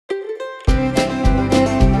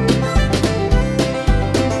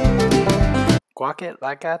Guac it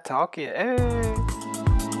like I talk it. Hey.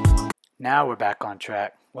 Now we're back on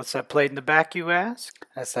track. What's that plate in the back, you ask?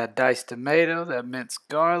 That's that diced tomato, that minced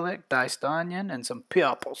garlic, diced onion, and some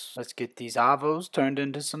pickles. Let's get these avos turned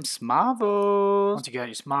into some smavos. Once you got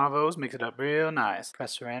your smavos, mix it up real nice.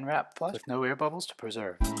 Press saran wrap flush with no air bubbles to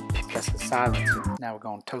preserve. Press the silencer. Now we're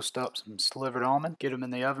going to toast up some slivered almond. Get them in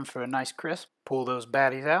the oven for a nice crisp. Pull those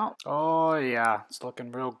baddies out. Oh yeah, it's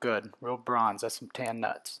looking real good. Real bronze. That's some tan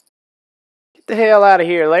nuts. Get the hell out of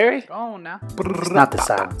here, Larry. Go on now. It's not the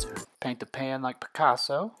silencer. Paint the pan like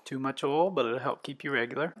Picasso. Too much oil, but it'll help keep you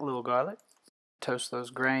regular. A little garlic. Toast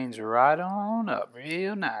those grains right on up.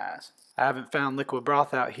 Real nice. I haven't found liquid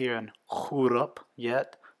broth out here in Europe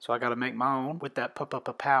yet, so I gotta make my own with that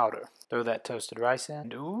powder. Throw that toasted rice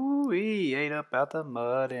in. Ooh-wee, ate up out the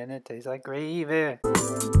mud and it tastes like gravy.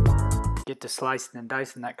 Get to slicing and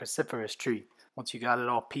dicing that cruciferous tree. Once you got it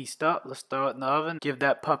all pieced up, let's throw it in the oven. Give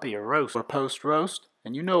that puppy a roast or post-roast.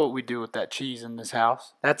 And you know what we do with that cheese in this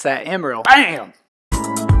house. That's that emerald. BAM!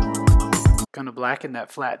 Gonna blacken that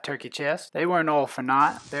flat turkey chest. They weren't all for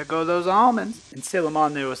naught. There go those almonds. And seal them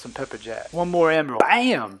on there with some pepper jack. One more emerald.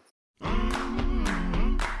 BAM!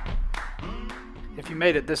 If you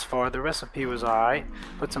made it this far, the recipe was alright.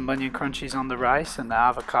 Put some onion crunchies on the rice, and the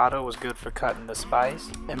avocado was good for cutting the spice.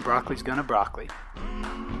 And broccoli's gonna broccoli.